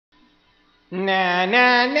Na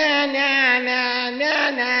na na na na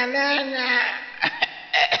na na na na.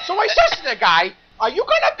 So I says to the guy, "Are you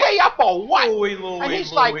gonna pay up or what?" Louie, and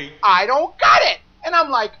he's like, "I don't got it." And I'm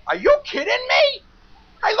like, "Are you kidding me?"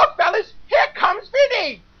 Hey, look, fellas, here comes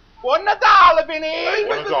Vinny. $1, Vinny. Hey,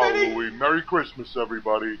 $1, Louie. Merry Christmas,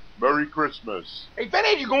 everybody. Merry Christmas. Hey,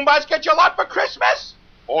 Vinny, you Goombas get you a lot for Christmas?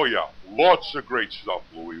 Oh, yeah. Lots of great stuff,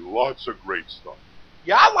 Louie. Lots of great stuff.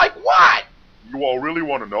 Yeah, like what? You all really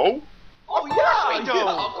want to know? Oh, yes, we do.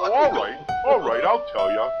 All right, I'll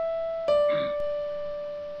tell ya.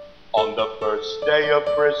 On the first day of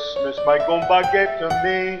Christmas, my Goomba gave to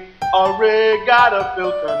me a rigatta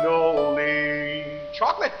filled cannoli.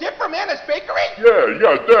 Chocolate dip from Anna's Bakery?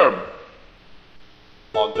 Yeah, them.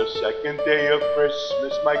 On the second day of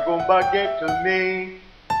Christmas, my Goomba gave to me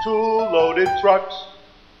 2 loaded trucks.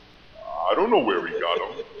 I don't know where he got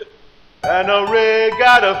them. And a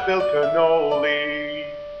rigatta filled cannoli.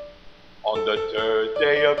 On the third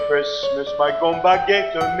day of Christmas, my Goomba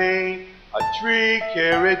gave to me a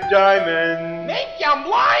 3-carat diamond. Make you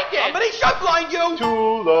blinded. Somebody should blind you.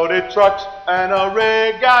 2 loaded trucks and a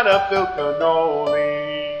rigatta filled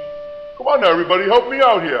cannoli. Come on now, everybody, help me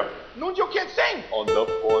out here. Noons you can't sing. On the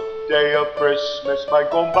 4th day of Christmas, my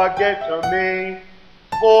Goomba gave to me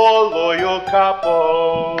 4 loyal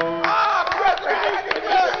Capos. Ah,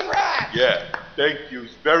 congrats. Yeah, thank you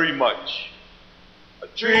very much. A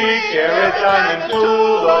 3-carat diamond, 2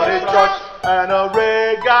 loaded trucks, and a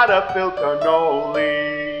rigatta filled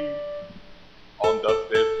cannoli. On the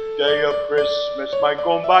 5th day of Christmas, my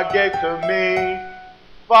Goomba gave to me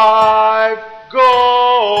 5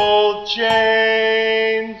 gold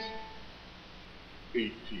chains.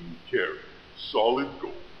 18 karat, solid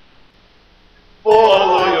gold. 4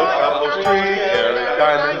 loyal Capos, 3-carat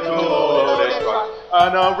diamond, 2 loaded trucks,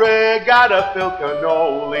 and a rigatta filled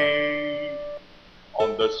cannoli.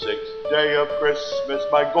 On the 6th day of Christmas,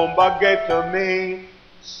 my Goomba gave to me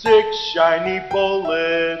 6 shiny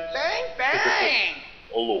bullets. Bang, bang.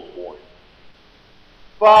 A low point.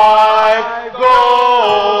 5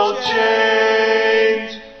 gold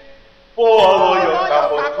chains. 4 loyal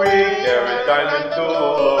Capos, 3-carat diamond, 2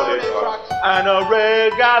 loaded trucks, and a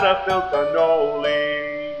rigatta filled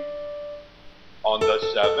cannoli. On the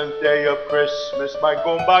 7th day of Christmas, my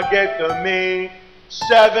Goomba gave to me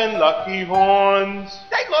 7 lucky horns.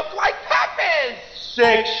 They look like peppers.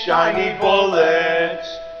 6 shiny bullets.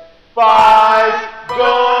 5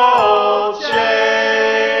 gold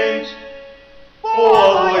chains. 4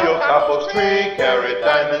 loyal Capos, 3-carat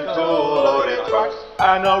diamond, 2 loaded trucks,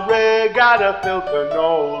 and a rigatta filled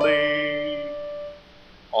cannoli.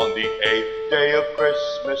 On the 8th day of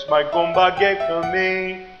Christmas, my Goomba gave to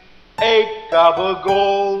me 8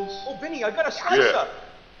 gabacoles. Oh, Vinny, I got a slicer. Yeah,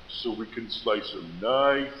 so we can slice them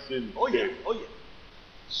nice and Oh, yeah. thin. Oh, yeah.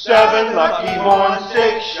 7 lucky horns,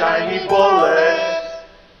 6 shiny bullets,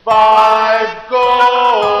 5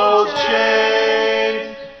 gold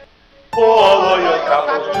chains, 4 loyal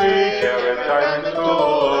Capos, 3-carat diamond, 2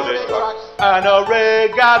 loaded trucks, and a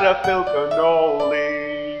rigatta filled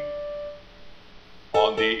cannoli.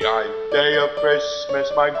 On the 9th day of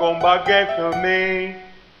Christmas, my Goomba gave to me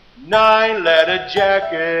 9 leather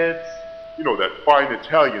jackets. You know, that fine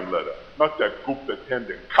Italian leather, not that goop that tend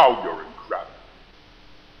to cow urine crap.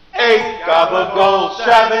 8 gabagoles,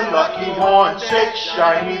 7 lucky horns, 6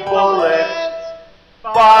 shiny bullets,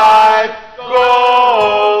 5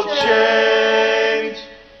 gold chains,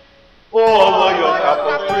 4 loyal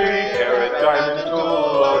Capos, 3-carat diamond, 2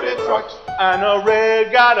 loaded trucks, and a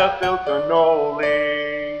rigatta filled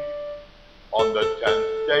cannoli. On the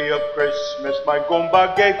 10th day of Christmas, my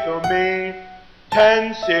Goomba gave to me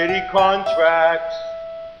 10 city contracts.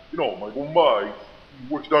 You know, my Goomba,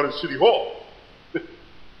 he works down in City Hall.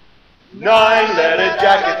 9 leather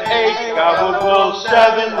jackets, 8 gabagoles,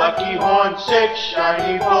 7 lucky horns, 6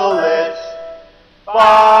 shiny bullets,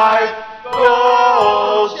 5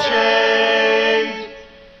 gold chains,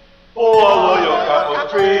 4 loyal Capos,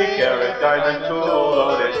 3-carat diamond, 2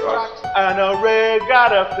 loaded trucks, and a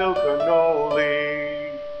rigatta filled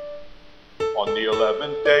cannoli. On the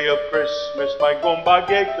 11th day of Christmas, my Goomba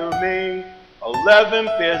gave to me 11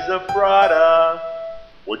 pairs of Prada.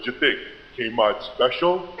 What'd you think? Came out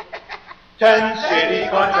special? 10 city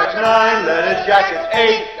contracts, 9 leather jackets,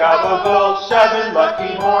 8 gabagoles, 7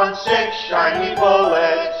 lucky horns, 6 shiny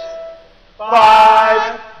bullets,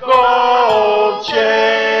 5 gold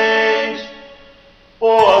chains, 4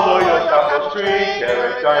 loyal Capos,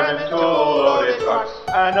 3-carat diamond, 2 loaded trucks,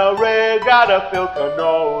 and a rigatta filled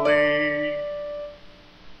cannoli.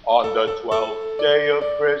 On the 12th day of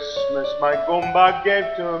Christmas, my Goomba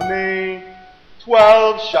gave to me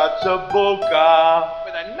 12 shots of Buca.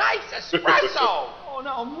 With a nice espresso. Oh,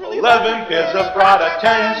 no, I'm really 11 pairs of Prada,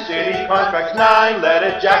 10 city contracts, 9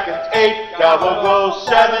 leather jackets, 8 gabacoles,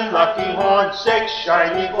 7 lucky horns, 6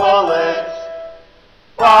 shiny wallets,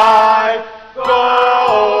 5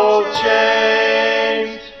 gold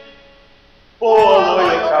chains, 4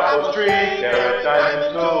 loyal Capos, 3 carat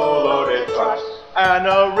diamonds, 2 loaded trucks, and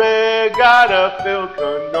a rigatta filled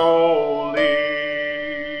cannoli.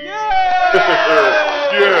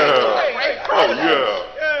 Yeah. Oh,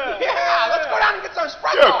 yeah. Yeah, let's go down and get some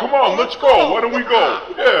espresso. Yeah, come on, let's go. Why don't we go?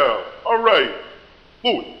 Yeah, all right.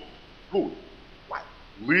 Louis, What?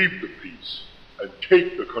 leave the piece and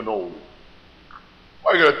take the cannoli.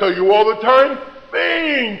 I gotta tell you all the time,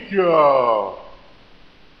 thank you.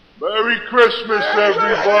 Merry Christmas,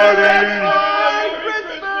 everybody.